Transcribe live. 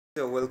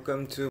So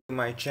welcome to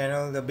my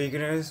channel The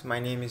Beginners. My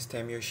name is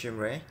Temyo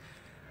Shimre.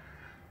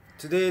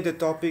 Today the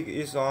topic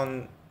is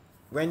on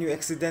when you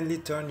accidentally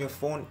turn your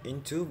phone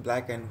into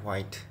black and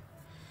white.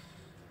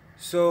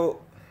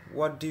 So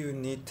what do you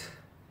need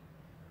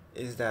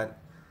is that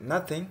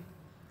nothing.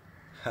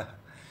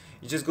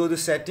 You just go to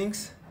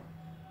settings,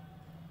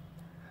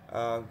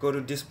 go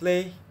to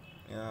display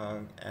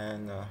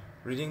and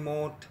reading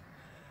mode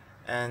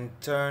and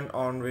turn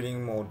on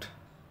reading mode.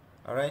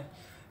 Alright,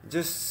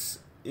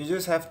 you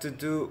just have to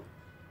do,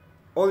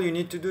 all you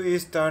need to do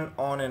is turn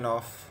on and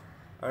off.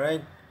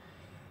 Alright,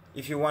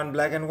 if you want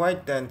black and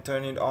white, then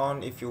turn it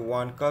on. If you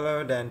want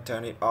color, then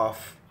turn it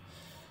off.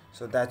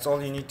 So that's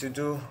all you need to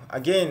do.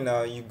 Again,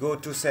 you go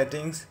to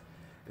settings,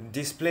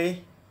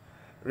 display,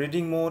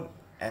 reading mode,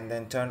 and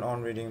then turn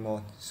on reading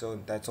mode. So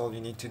that's all you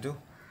need to do.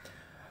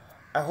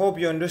 I hope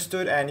you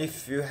understood, and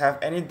if you have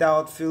any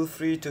doubt, feel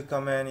free to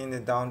comment in the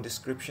down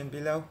description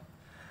below.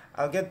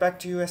 I'll get back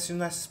to you as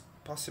soon as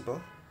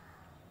possible.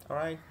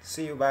 Alright,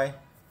 see you, bye.